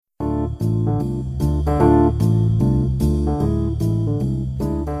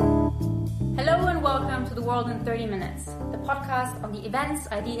30 Minutes, the podcast on the events,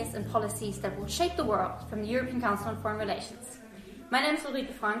 ideas and policies that will shape the world from the European Council on Foreign Relations. My name is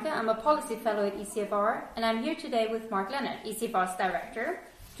Ulrike Franke, I'm a policy fellow at ECFR, and I'm here today with Mark Leonard, ECFR's director,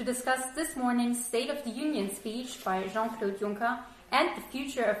 to discuss this morning's State of the Union speech by Jean-Claude Juncker and the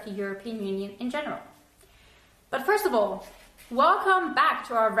future of the European Union in general. But first of all, welcome back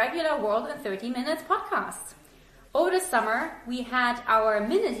to our regular World in 30 Minutes podcast. Over the summer, we had our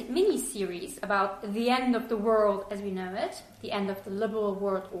mini-series about the end of the world as we know it, the end of the liberal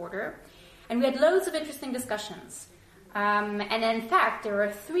world order, and we had loads of interesting discussions. And in fact, there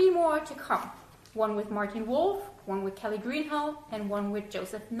are 3 more to come. One with Martin Wolf, one with Kelly Greenhalgh, and one with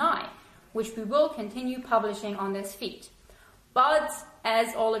Joseph Nye, which we will continue publishing on this feed. But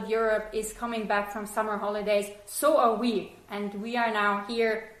as all of Europe is coming back from summer holidays, so are we, and we are now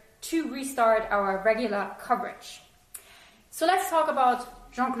here to restart our regular coverage. So let's talk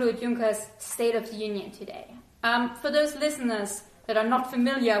about Jean-Claude Juncker's State of the Union today. For those listeners that are not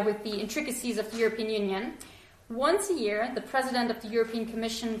familiar with the intricacies of the European Union, once a year the President of the European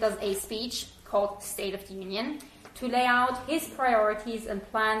Commission does a speech called State of the Union to lay out his priorities and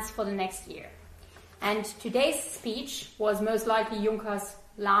plans for the next year. And today's speech was most likely Juncker's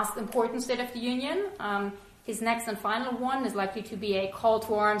last important State of the Union. His next and final one is likely to be a call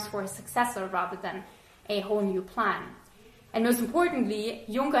to arms for his successor rather than a whole new plan. And most importantly,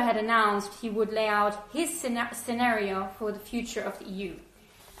 Juncker had announced he would lay out his scenario for the future of the EU.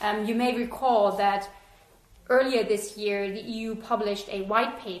 You may recall that earlier this year, the EU published a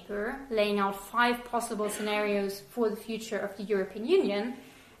white paper laying out 5 possible scenarios for the future of the European Union.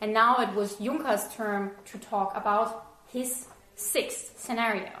 And now it was Juncker's turn to talk about his 6th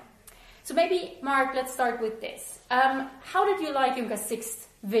scenario. So maybe, Mark, let's start with this. How did you like Juncker's 6th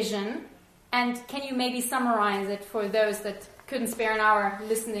vision? And can you maybe summarize it for those that couldn't spare an hour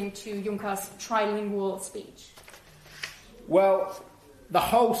listening to Juncker's trilingual speech? Well, the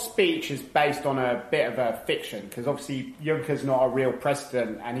whole speech is based on a bit of a fiction, because obviously Juncker's not a real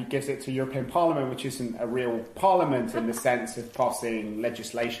president and he gives it to European Parliament, which isn't a real parliament in the sense of passing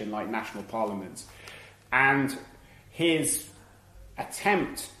legislation like national parliaments. And his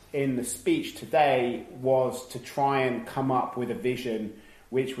attempt in the speech today was to try and come up with a vision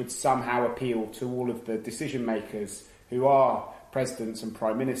which would somehow appeal to all of the decision makers who are presidents and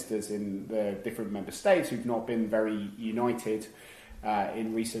prime ministers in the different member states who've not been very united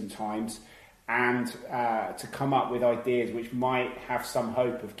in recent times, and to come up with ideas which might have some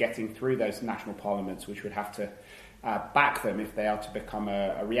hope of getting through those national parliaments, which would have to back them if they are to become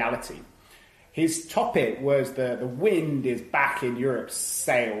a reality. His topic was the wind is back in Europe's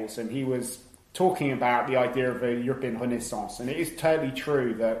sails, and he was talking about the idea of a European Renaissance. And it is totally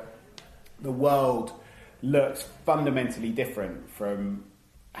true that the world looks fundamentally different from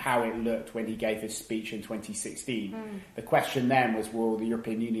how it looked when he gave his speech in 2016. The question then was, will the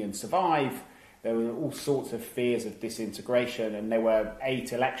European Union survive? There were all sorts of fears of disintegration, and there were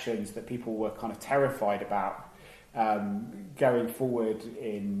 8 elections that people were kind of terrified about going forward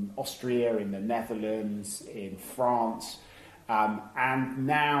in Austria, in the Netherlands, in France. And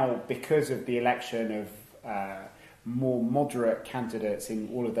now, because of the election of more moderate candidates in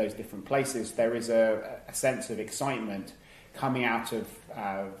all of those different places, there is a sense of excitement coming out of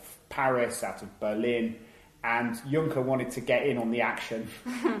Paris, out of Berlin, and Juncker wanted to get in on the action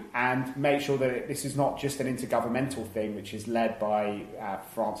and make sure that this is not just an intergovernmental thing which is led by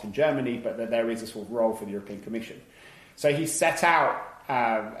France and Germany, but that there is a sort of role for the European Commission. So he set out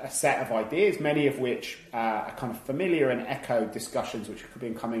a set of ideas, many of which are kind of familiar and echo discussions which have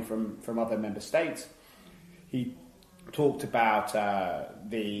been coming from other member states. He talked about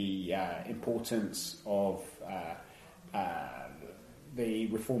the importance of the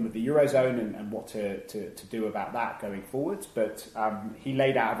reform of the Eurozone and what to do about that going forwards. But he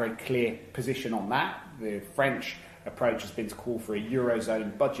laid out a very clear position on that. The French approach has been to call for a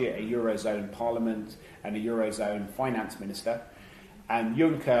Eurozone budget, a Eurozone parliament, and a Eurozone finance minister. And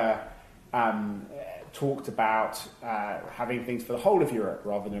Juncker talked about having things for the whole of Europe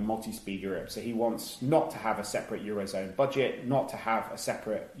rather than a multi-speed Europe. So he wants not to have a separate Eurozone budget, not to have a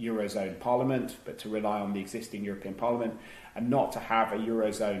separate Eurozone parliament, but to rely on the existing European Parliament, and not to have a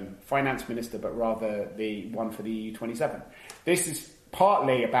Eurozone finance minister, but rather the one for the EU27. This is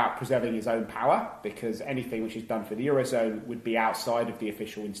partly about preserving his own power, because anything which is done for the Eurozone would be outside of the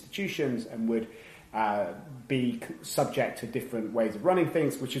official institutions and would be subject to different ways of running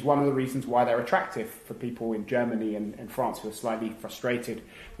things, which is one of the reasons why they're attractive for people in Germany and France who are slightly frustrated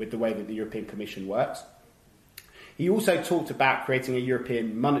with the way that the European Commission works. He also talked about creating a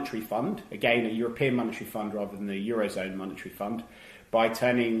European monetary fund, again, a European monetary fund rather than the Eurozone monetary fund, by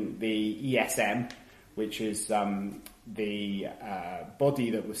turning the ESM, which is the body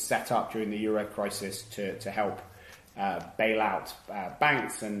that was set up during the Euro crisis to help bail out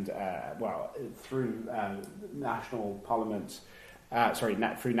banks and, through national parliaments,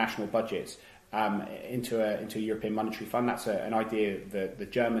 through national budgets into a European monetary fund. That's an idea that the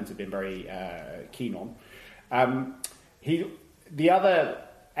Germans have been very keen on. The other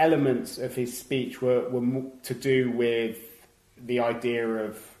elements of his speech were more to do with the idea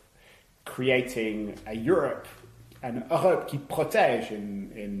of creating a Europe, an Europe qui protège,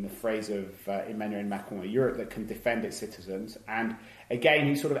 in the phrase of Emmanuel Macron, a Europe that can defend its citizens. And again,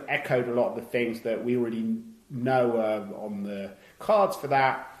 he sort of echoed a lot of the things that we already know on the cards for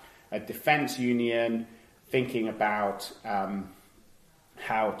that: a defence union, thinking about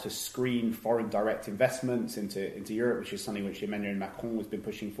how to screen foreign direct investments into Europe, which is something which Emmanuel Macron has been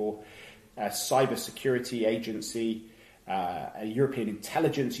pushing for, a cyber security agency, a European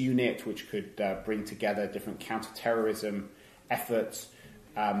intelligence unit which could bring together different counter-terrorism efforts,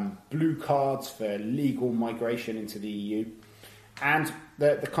 blue cards for legal migration into the EU. And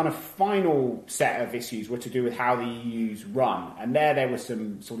the kind of final set of issues were to do with how the EU's run. And there were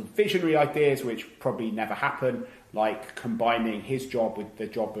some sort of visionary ideas which probably never happen, like combining his job with the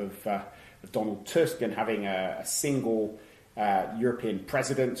job of Donald Tusk and having a single European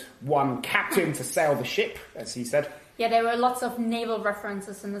president, one captain to sail the ship, as he said. Yeah, there were lots of naval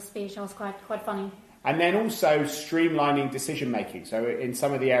references in the speech. It was quite funny. And then also streamlining decision-making. So in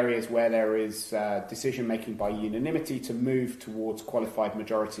some of the areas where there is decision-making by unanimity, to move towards qualified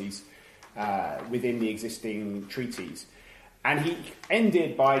majorities within the existing treaties. And he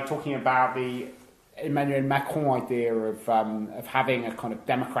ended by talking about the Emmanuel Macron idea of having a kind of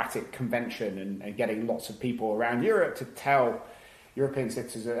democratic convention and getting lots of people around Europe to tell European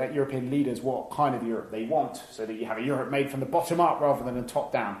citizens, European leaders, what kind of Europe they want, so that you have a Europe made from the bottom up rather than the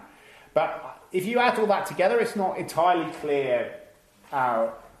top down. But if you add all that together, it's not entirely clear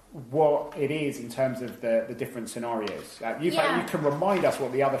what it is in terms of the different scenarios. You can remind us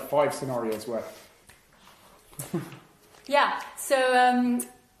what the other 5 scenarios were. Yeah, so,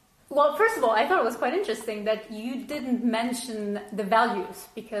 well, first of all, I thought it was quite interesting that you didn't mention the values,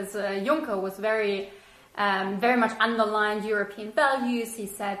 because Juncker was very much underlined European values. He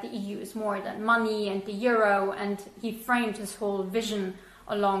said the EU is more than money and the euro, and he framed his whole vision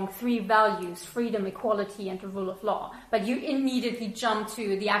along 3 values: freedom, equality, and the rule of law. But you immediately jumped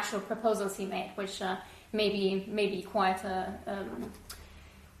to the actual proposals he made, which maybe quite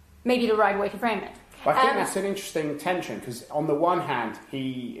maybe the right way to frame it. I think that's an interesting tension, because on the one hand,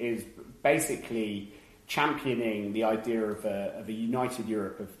 he is basically championing the idea of a united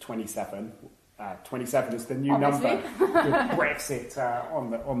Europe of 27. 27 is the new Obviously. number with Brexit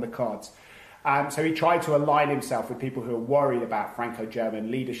on the cards. So he tried to align himself with people who are worried about Franco-German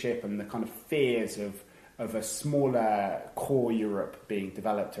leadership and the kind of fears of a smaller core Europe being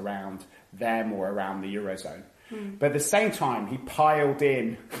developed around them or around the Eurozone. But at the same time, he piled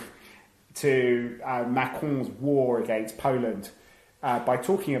in to Macron's war against Poland by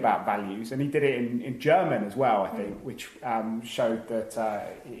talking about values, and he did it in German as well, I think, which showed that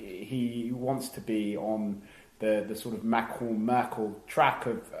he wants to be on the sort of Macron-Merkel track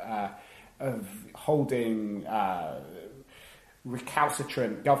of holding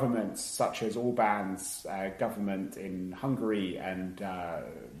recalcitrant governments such as Orban's government in Hungary and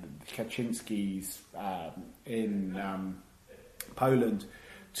Kaczynski's in Poland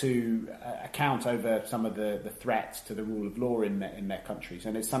to account over some of the threats to the rule of law in their countries.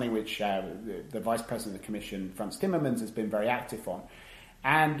 And it's something which the Vice President of the Commission, Frans Timmermans, has been very active on.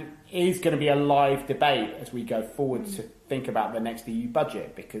 And is going to be a live debate as we go forward to think about the next EU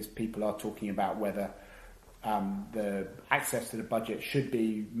budget, because people are talking about whether the access to the budget should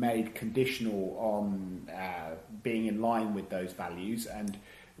be made conditional on being in line with those values. And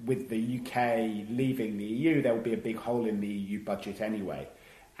with the UK leaving the EU, there will be a big hole in the EU budget anyway.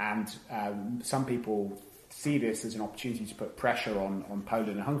 And some people see this as an opportunity to put pressure on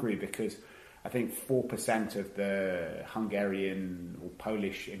Poland and Hungary, because I think 4% of the Hungarian or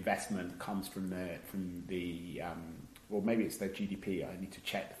Polish investment comes from the or maybe it's their GDP. I need to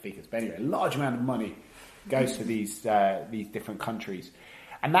check the figures. But anyway, a large amount of money goes to these different countries.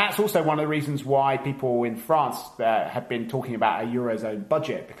 And that's also one of the reasons why people in France have been talking about a Eurozone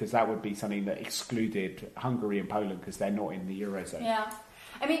budget, because that would be something that excluded Hungary and Poland because they're not in the Eurozone. Yeah.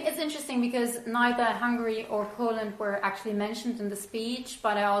 I mean, it's interesting because neither Hungary or Poland were actually mentioned in the speech,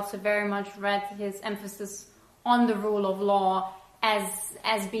 but I also very much read his emphasis on the rule of law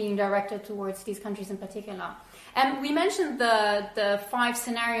as being directed towards these countries in particular. We mentioned the 5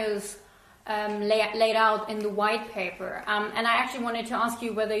 scenarios laid out in the white paper. And I actually wanted to ask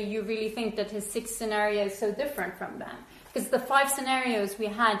you whether you really think that his 6 scenarios is so different from them. Because the 5 scenarios we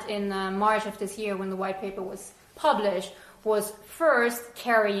had in March of this year when the white paper was published was first,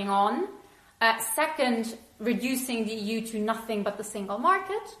 carrying on. Second, reducing the EU to nothing but the single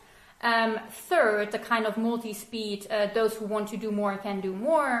market. Third, the kind of multi-speed, those who want to do more can do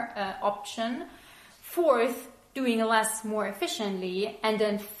more option. Fourth, doing less more efficiently. And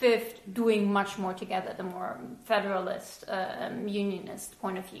then fifth, doing much more together, the more federalist, unionist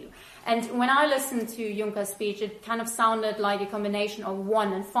point of view. And when I listened to Juncker's speech, it kind of sounded like a combination of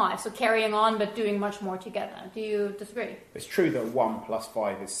 1 and 5. So carrying on, but doing much more together. Do you disagree? It's true that 1 plus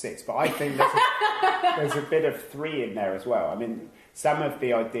 5 is 6, but I think there's a bit of 3 in there as well. I mean, some of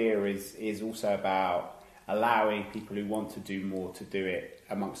the idea is also about allowing people who want to do more to do it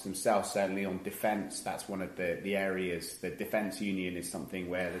amongst themselves. Certainly on defence, that's one of the areas. The defence union is something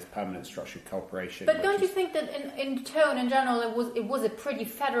where there's permanent structured cooperation. But don't you think that in tone, in general, it was a pretty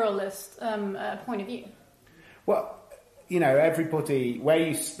federalist point of view? Well, everybody, where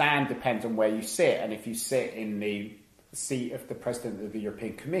you stand depends on where you sit. And if you sit in the seat of the President of the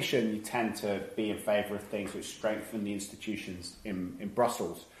European Commission, you tend to be in favour of things which strengthen the institutions in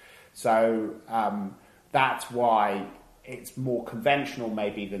Brussels. So that's why it's more conventional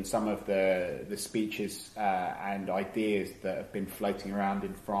maybe than some of the speeches and ideas that have been floating around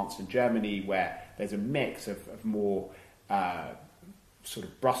in France and Germany, where there's a mix of more sort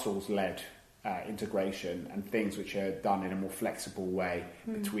of Brussels-led integration and things which are done in a more flexible way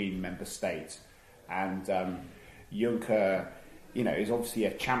between member states. And Juncker, is obviously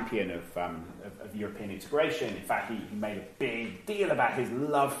a champion of European integration. In fact, he made a big deal about his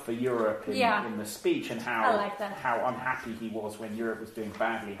love for Europe in the speech, and how unhappy he was when Europe was doing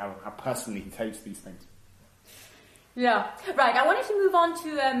badly, how personally he takes these things. Yeah, right. I wanted to move on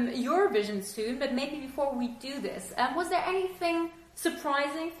to your vision soon, but maybe before we do this, was there anything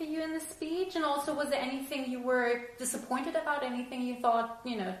surprising for you in the speech? And also, was there anything you were disappointed about? Anything you thought,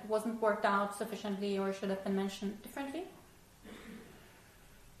 wasn't worked out sufficiently or should have been mentioned differently?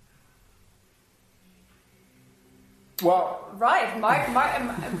 Well, right.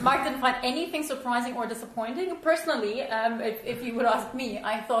 Mark didn't find anything surprising or disappointing. Personally, if you would ask me,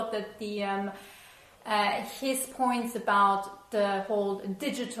 I thought that his points about the whole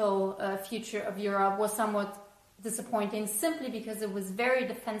digital future of Europe was somewhat disappointing, simply because it was very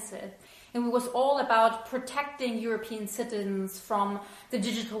defensive. It was all about protecting European citizens from the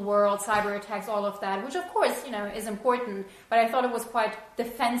digital world, cyber attacks, all of that, which of course, is important. But I thought it was quite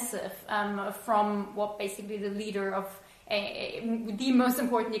defensive from what basically the leader of the most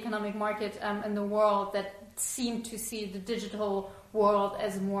important economic market in the world, that seemed to see the digital world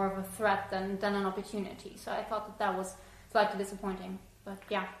as more of a threat than an opportunity. So I thought that was slightly disappointing. But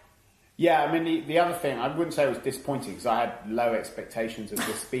yeah. Yeah, I mean, the other thing, I wouldn't say it was disappointing because I had low expectations of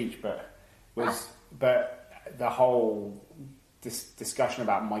this speech, but the whole discussion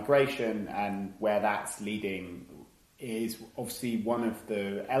about migration and where that's leading is obviously one of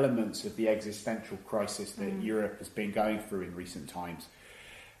the elements of the existential crisis that Europe has been going through in recent times.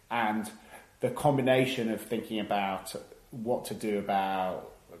 And the combination of thinking about what to do about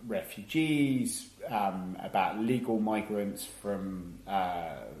refugees, about legal migrants from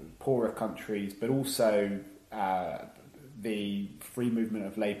poorer countries, but also the free movement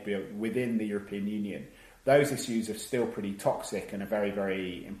of labour within the European Union. Those issues are still pretty toxic and are very,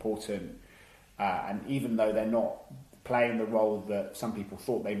 very important. And even though they're not playing the role that some people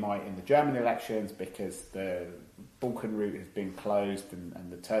thought they might in the German elections, because the Balkan route has been closed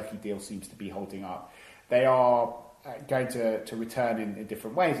and the Turkey deal seems to be holding up, they are going to return in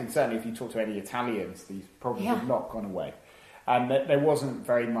different ways. And certainly if you talk to any Italians, these problems have not gone away. And there wasn't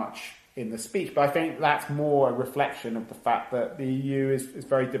very much in the speech, but I think that's more a reflection of the fact that the EU is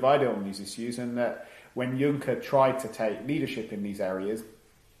very divided on these issues, and that when Juncker tried to take leadership in these areas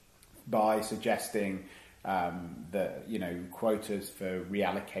by suggesting that quotas for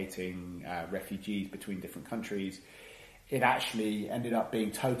reallocating refugees between different countries, it actually ended up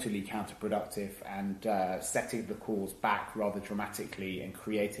being totally counterproductive and setting the cause back rather dramatically and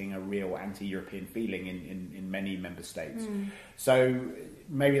creating a real anti-European feeling in many member states. So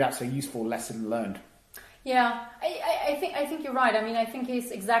maybe that's a useful lesson learned. Yeah, I think you're right. I mean, I think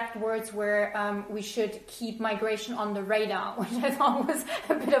his exact words were, we should keep migration on the radar, which I thought was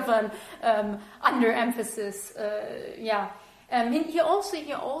a bit of an underemphasis.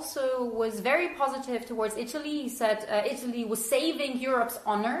 He also was very positive towards Italy. He said Italy was saving Europe's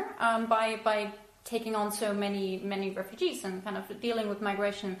honor by taking on so many refugees and kind of dealing with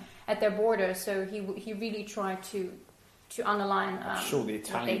migration at their borders. So he really tried to to underline. I'm sure the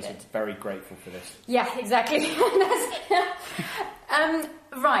Italians are very grateful for this. Yeah, exactly.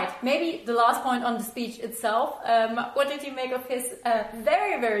 Right, maybe the last point on the speech itself. What did you make of his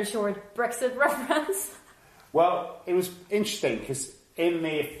very, very short Brexit reference? Well, it was interesting because in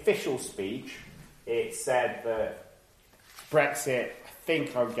the official speech, it said that Brexit, I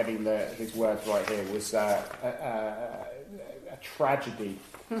think I'm getting his words right here, was a tragedy,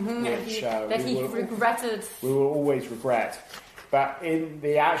 which he regretted. We will always regret. But in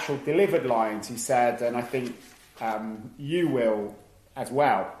the actual delivered lines, he said, and I think you will as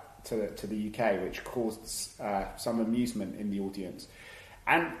well, to the UK, which caused some amusement in the audience.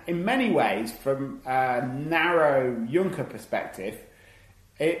 And in many ways, from a narrow Juncker perspective,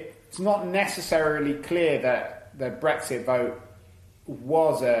 it's not necessarily clear that the Brexit vote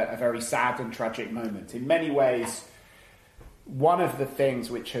was a very sad and tragic moment. In many ways, one of the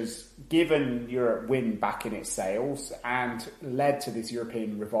things which has given Europe wind back in its sails and led to this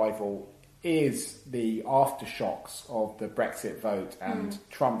European revival is the aftershocks of the Brexit vote and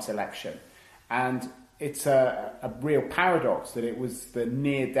Trump's election. And it's a real paradox that it was the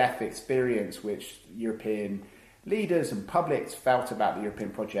near-death experience which European leaders and publics felt about the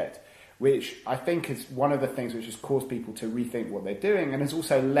European project, which I think is one of the things which has caused people to rethink what they're doing and has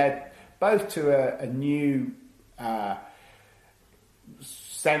also led both to a new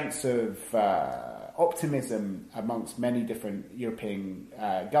sense of optimism amongst many different European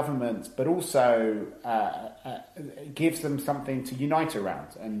governments, but also gives them something to unite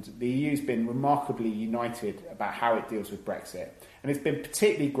around. And the EU's been remarkably united about how it deals with Brexit. And it's been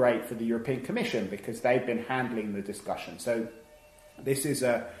particularly great for the European Commission because they've been handling the discussion. So this is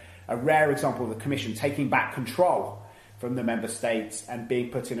a rare example of the Commission taking back control from the member states and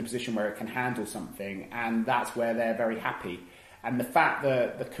being put in a position where it can handle something. And that's where they're very happy. And the fact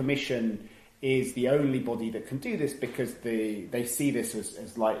that the Commission is the only body that can do this because they see this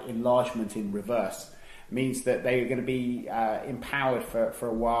as like enlargement in reverse means that they're going to be empowered for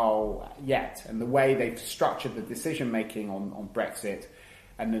a while yet. And the way they've structured the decision-making on Brexit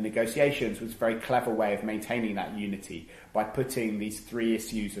and the negotiations was a very clever way of maintaining that unity by putting these three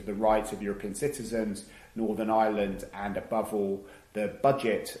issues of the rights of European citizens, Northern Ireland, and above all, the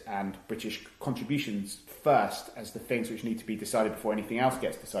budget and British contributions first as the things which need to be decided before anything else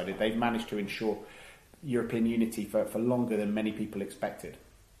gets decided. They've managed to ensure European unity for longer than many people expected.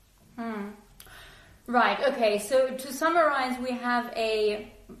 Right, okay, so to summarize, we have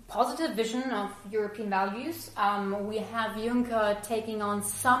a positive vision of European values. We have Juncker taking on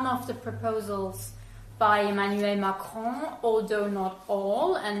some of the proposals by Emmanuel Macron, although not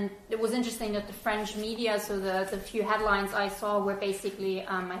all. And it was interesting that the French media, so the few headlines I saw were basically,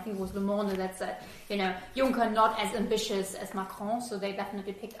 I think it was Le Monde that said, Juncker not as ambitious as Macron, so they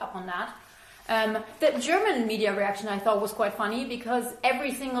definitely picked up on that. The German media reaction I thought was quite funny because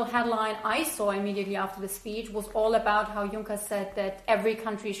every single headline I saw immediately after the speech was all about how Juncker said that every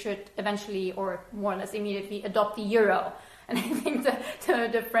country should eventually or more or less immediately adopt the euro. And I think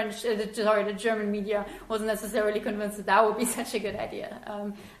the German media wasn't necessarily convinced that would be such a good idea.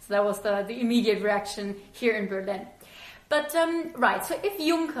 So that was the immediate reaction here in Berlin. But, right, so if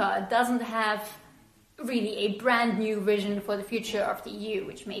Juncker doesn't have really a brand new vision for the future of the EU,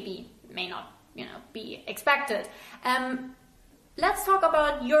 which may not, be expected, let's talk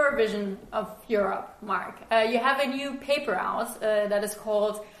about your vision of Europe, Mark. You have a new paper out that is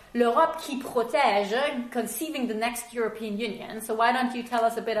called L'Europe qui protège, conceiving the next European Union. So why don't you tell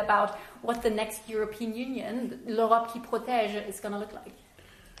us a bit about what the next European Union, L'Europe qui protège, is going to look like?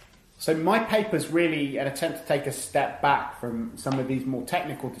 So my paper is really an attempt to take a step back from some of these more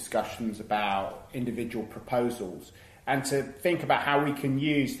technical discussions about individual proposals and to think about how we can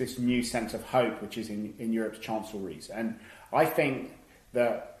use this new sense of hope which is in Europe's chancelleries. And I think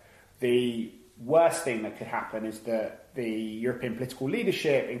that the worst thing that could happen is that the European political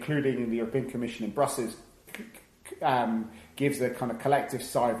leadership, including the European Commission in Brussels, gives a kind of collective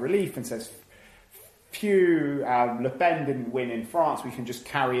sigh of relief and says, phew, Le Pen didn't win in France, we can just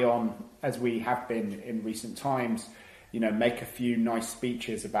carry on as we have been in recent times, make a few nice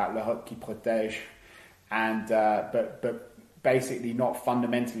speeches about l'Europe qui protège, and but basically not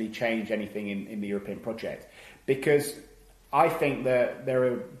fundamentally change anything in the European project. Because I think that there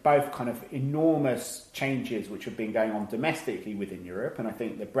are both kind of enormous changes which have been going on domestically within Europe, and I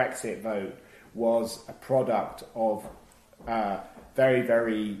think the Brexit vote was a product of very,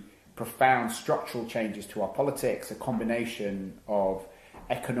 very profound structural changes to our politics, a combination of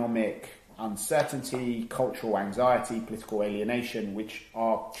economic uncertainty, cultural anxiety, political alienation, which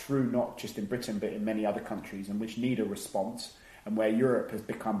are true not just in Britain but in many other countries and which need a response, and where Europe has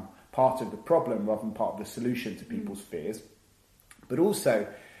become part of the problem rather than part of the solution to people's fears. But also,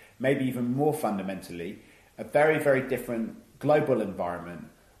 maybe even more fundamentally, a very, very different global environment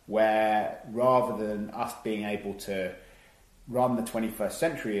where rather than us being able to run the 21st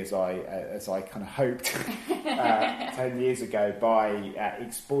century as I kind of hoped 10 years ago by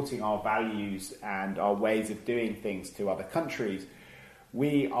exporting our values and our ways of doing things to other countries,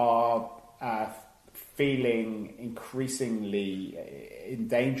 we are feeling increasingly in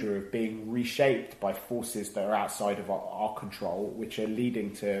danger of being reshaped by forces that are outside of our control, which are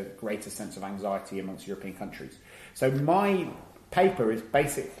leading to greater sense of anxiety amongst European countries. So my paper is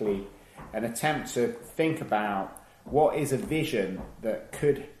basically an attempt to think about what is a vision that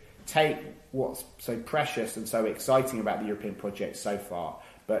could take what's so precious and so exciting about the European project so far,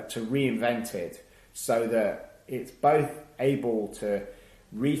 but to reinvent it so that it's both able to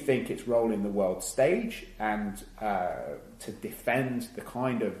rethink its role in the world stage and to defend the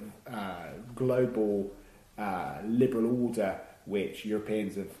kind of global liberal order which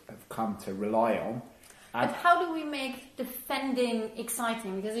Europeans have come to rely on. But how do we make defending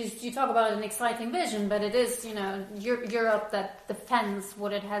exciting? Because you talk about an exciting vision, but it is, Europe that defends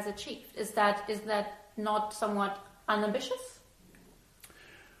what it has achieved. Is that not somewhat unambitious?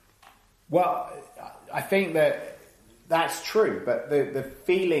 Well, I think that's true, but the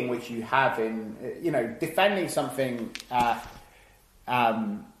feeling which you have in, defending something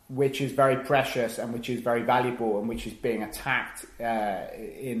which is very precious and which is very valuable and which is being attacked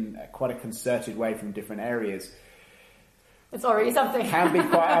in quite a concerted way from different areas. It's already something. Can be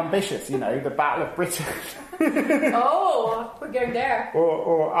quite ambitious, the Battle of Britain. Oh, we're going there.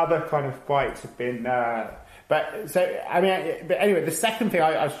 Or other kind of fights have been... But anyway, the second thing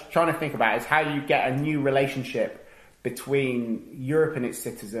I was trying to think about is how you get a new relationship between Europe and its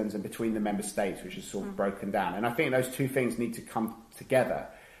citizens and between the member states, which is sort of broken down. And I think those two things need to come together.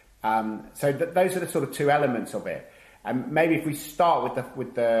 So those are the sort of two elements of it. And maybe if we start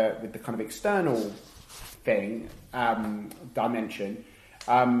with the kind of external thing, dimension,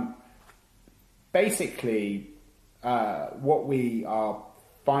 basically what we are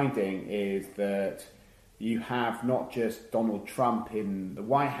finding is that you have not just Donald Trump in the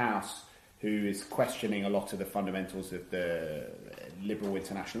White House, who is questioning a lot of the fundamentals of the liberal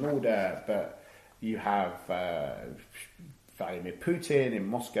international order, but you have Vladimir Putin in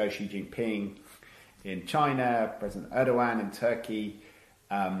Moscow, Xi Jinping in China, President Erdogan in Turkey,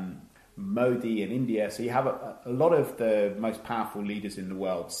 Modi in India. So you have a lot of the most powerful leaders in the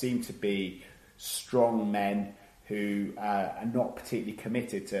world seem to be strong men who are not particularly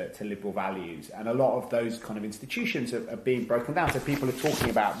committed to liberal values. And a lot of those kind of institutions are being broken down. So people are talking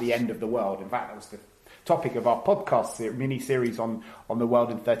about the end of the world. In fact, that was the topic of our podcast mini-series on the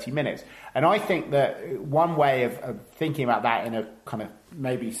world in 30 minutes. And I think that one way of thinking about that in a kind of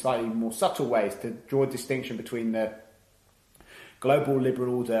maybe slightly more subtle way is to draw a distinction between the global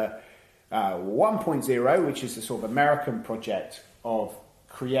liberal order 1.0, which is the sort of American project of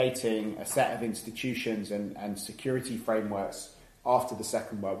creating a set of institutions and security frameworks after the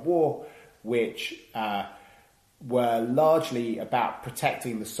Second World War, which were largely about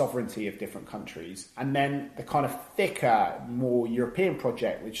protecting the sovereignty of different countries. And then the kind of thicker, more European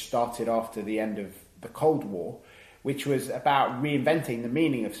project, which started after the end of the Cold War, which was about reinventing the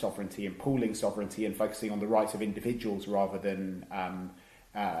meaning of sovereignty and pooling sovereignty and focusing on the rights of individuals rather than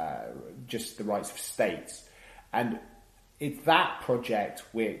just the rights of states. And it's that project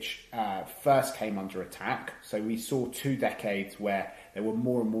which first came under attack. So we saw 2 decades where there were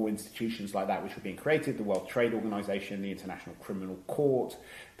more and more institutions like that which were being created: the World Trade Organization, the International Criminal Court,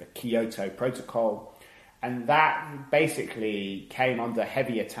 the Kyoto Protocol. And that basically came under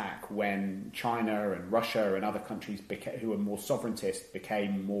heavy attack when China and Russia and other countries who were more sovereigntist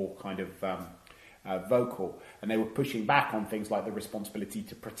became more kind of vocal. And they were pushing back on things like the responsibility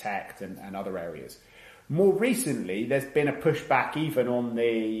to protect and other areas. More recently, there's been a pushback even on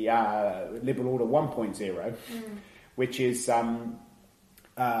the Liberal Order 1.0, which is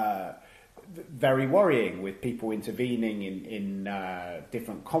very worrying, with people intervening in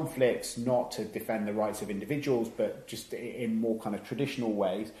different conflicts, not to defend the rights of individuals, but just in more kind of traditional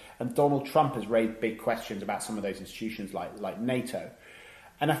ways. And Donald Trump has raised big questions about some of those institutions like NATO.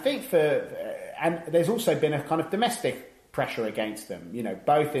 And I think and there's also been a kind of domestic pressure against them,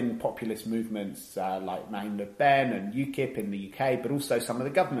 both in populist movements like Marine Le Pen and UKIP in the UK, but also some of the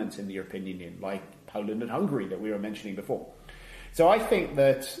governments in the European Union, like Poland and Hungary that we were mentioning before. So I think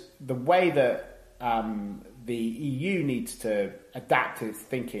that the way that the EU needs to adapt its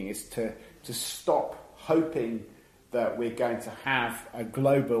thinking is to stop hoping that we're going to have a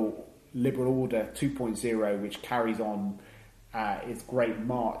global liberal order 2.0 which carries on its great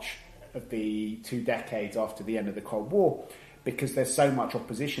march of the 2 decades after the end of the Cold War, because there's so much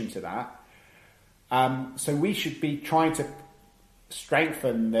opposition to that. So we should be trying to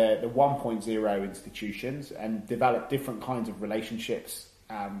strengthen the 1.0 institutions and develop different kinds of relationships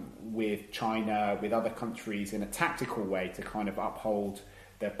with China, with other countries in a tactical way to kind of uphold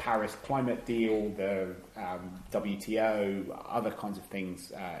the Paris climate deal, the WTO, other kinds of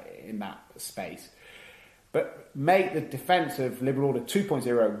things in that space. But make the defence of liberal order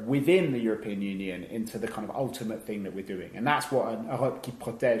 2.0 within the European Union into the kind of ultimate thing that we're doing. And that's what an Europe qui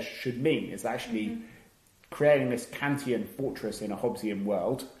protège should mean, is actually creating this Kantian fortress in a Hobbesian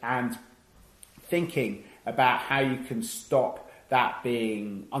world and thinking about how you can stop that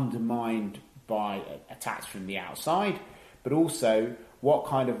being undermined by attacks from the outside, but also what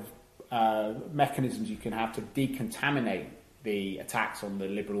kind of mechanisms you can have to decontaminate the attacks on the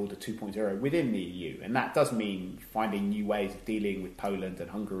liberal order 2.0 within the EU. And that does mean finding new ways of dealing with Poland and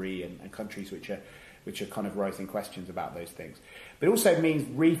Hungary and countries which are kind of raising questions about those things. But it also means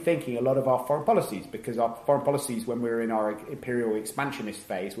rethinking a lot of our foreign policies, because our foreign policies, when we were in our imperial expansionist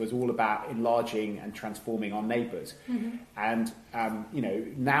phase, was all about enlarging and transforming our neighbours. And,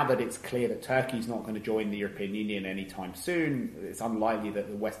 now that it's clear that Turkey's not going to join the European Union anytime soon, it's unlikely that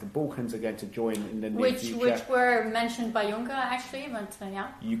the Western Balkans are going to join in the near future. Which were mentioned by Juncker, actually, but yeah.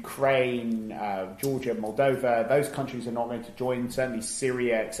 Ukraine, Georgia, Moldova, those countries are not going to join, certainly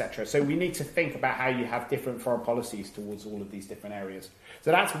Syria, etc. So we need to think about how you have different foreign policies towards all of these different areas.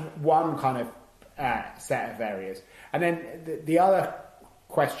 So that's one kind of set of areas. And then the other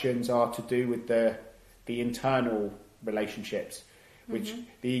questions are to do with the internal relationships, which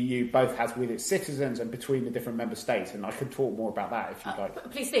the EU both has with its citizens and between the different member states. And I can talk more about that if you'd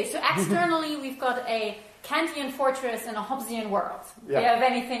like. Please do. So externally, we've got a Kantian fortress in a Hobbesian world. Yeah. Do you have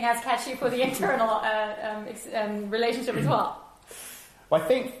anything as catchy for the internal relationship as well? Well, I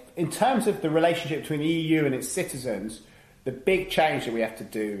think in terms of the relationship between the EU and its citizens, the big change that we have to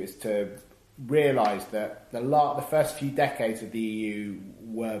do is to realise that the first few decades of the EU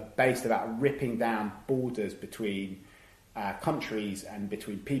were based about ripping down borders between countries and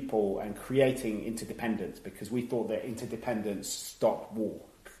between people and creating interdependence, because we thought that interdependence stopped war.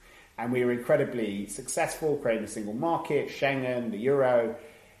 And we were incredibly successful creating a single market, Schengen, the euro,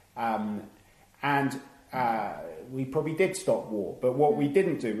 and we probably did stop war. But what we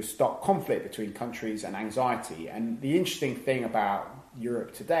didn't do was stop conflict between countries and anxiety. And the interesting thing about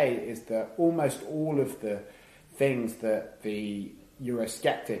Europe today is that almost all of the things that the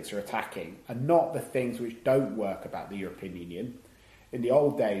Eurosceptics are attacking are not the things which don't work about the European Union. In the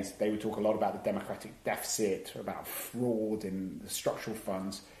old days, they would talk a lot about the democratic deficit, about fraud in the structural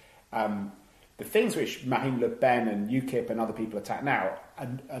funds. The things which Marine Le Pen and UKIP and other people attack now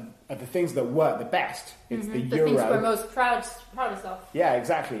are the things that work the best. It's the euro. The things we're most proudest of. Yeah,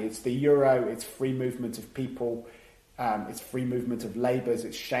 exactly. It's the euro, it's free movement of people, it's free movement of labours,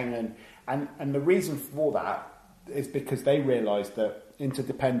 it's Schengen. And the reason for that is because they realise that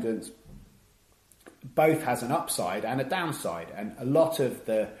interdependence both has an upside and a downside. And a lot of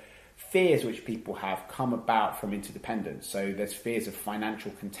the fears which people have come about from interdependence. So there's fears of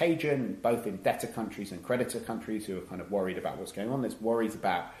financial contagion, both in debtor countries and creditor countries who are kind of worried about what's going on. There's worries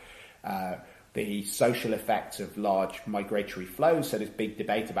about the social effects of large migratory flows. So there's big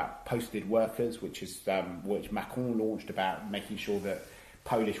debate about posted workers, which which Macron launched, about making sure that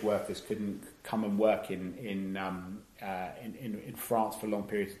Polish workers couldn't come and work in France for long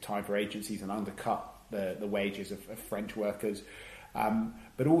periods of time for agencies and undercut the wages of French workers.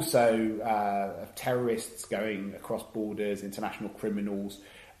 But also of terrorists going across borders, international criminals.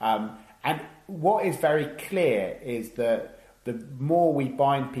 And what is very clear is that the more we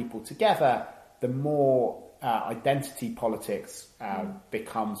bind people together, the more identity politics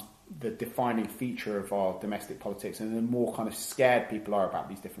becomes the defining feature of our domestic politics, and the more kind of scared people are about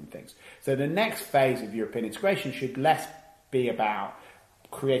these different things. So the next phase of European integration should less be about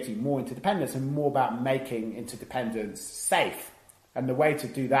creating more interdependence and more about making interdependence safe. And the way to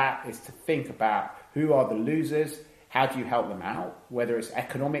do that is to think about who are the losers, how do you help them out, whether it's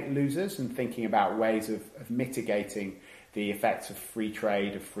economic losers and thinking about ways of mitigating the effects of free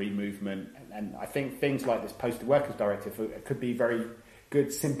trade, of free movement. And I think things like this Posted Workers Directive could be very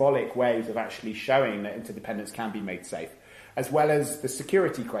good symbolic ways of actually showing that interdependence can be made safe, as well as the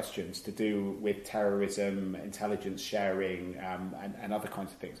security questions to do with terrorism, intelligence sharing, and other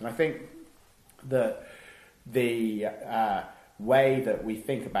kinds of things. And I think that the way that we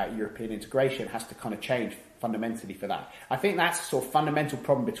think about European integration has to kind of change fundamentally for that. I think that's a sort of fundamental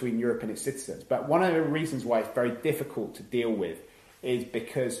problem between Europe and its citizens. But one of the reasons why it's very difficult to deal with is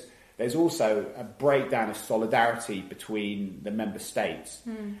because there's also a breakdown of solidarity between the member states.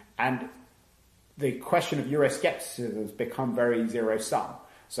 And the question of Euroscepticism has become very zero-sum.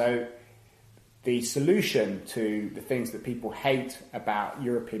 So the solution to the things that people hate about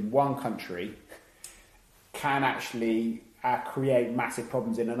Europe in one country can actually create massive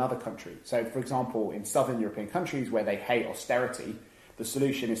problems in another country. So, for example, in southern European countries where they hate austerity, the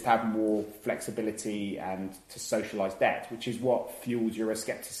solution is to have more flexibility and to socialise debt, which is what fuels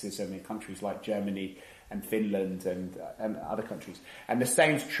Euroscepticism in countries like Germany and Finland and other countries. And the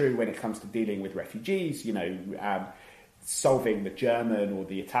same is true when it comes to dealing with refugees. Solving the German or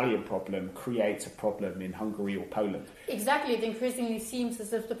the Italian problem creates a problem in Hungary or Poland. Exactly. It increasingly seems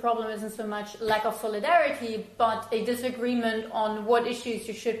as if the problem isn't so much lack of solidarity, but a disagreement on what issues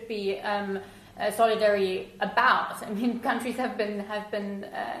you should be solidary about. I mean, countries have been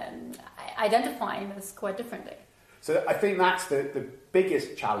identifying this quite differently. So I think that's the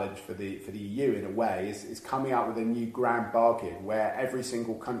biggest challenge for the EU in a way is coming up with a new grand bargain where every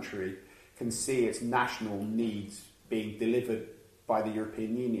single country can see its national needs being delivered by the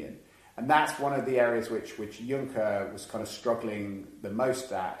European Union. And that's one of the areas which Juncker was kind of struggling the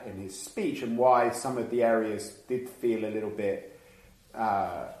most at in his speech, and why some of the areas did feel a little bit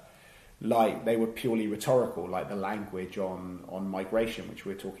like they were purely rhetorical, like the language on migration, which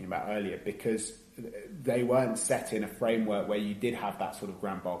we were talking about earlier, because they weren't set in a framework where you did have that sort of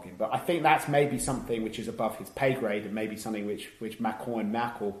grand bargain. But I think that's maybe something which is above his pay grade, and maybe something which Macron and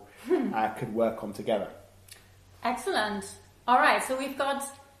Merkel could work on together. Excellent. All right, so we've got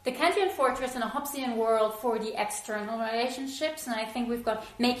the Kantian fortress in a Hobbesian world for the external relationships, and I think we've got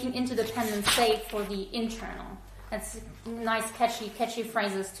making interdependence safe for the internal. That's nice, catchy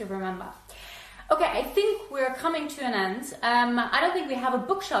phrases to remember. Okay, I think we're coming to an end. I don't think we have a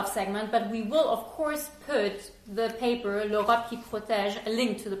bookshelf segment, but we will, of course, put the paper, L'Europe qui protège, a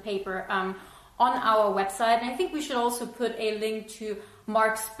link to the paper on our website. And I think we should also put a link to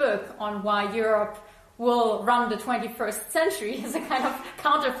Mark's book on why Europe will run the 21st century as a kind of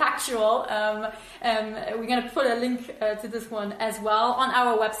counterfactual. We're going to put a link to this one as well on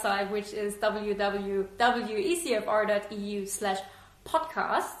our website, which is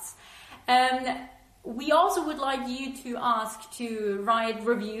www.ecfr.eu/podcasts. We also would like you to ask to write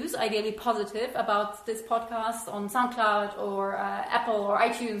reviews, ideally positive, about this podcast on SoundCloud or Apple or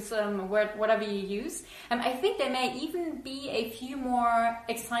iTunes, whatever you use. I think there may even be a few more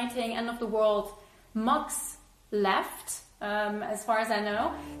exciting end-of-the-world mugs left, as far as I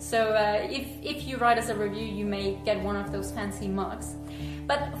know. So if you write us a review, you may get one of those fancy mugs.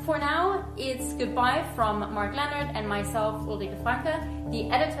 But for now, it's goodbye from Mark Leonard and myself, Ulrike Franke.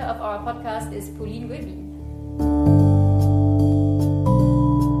 The editor of our podcast is Pauline Wilby.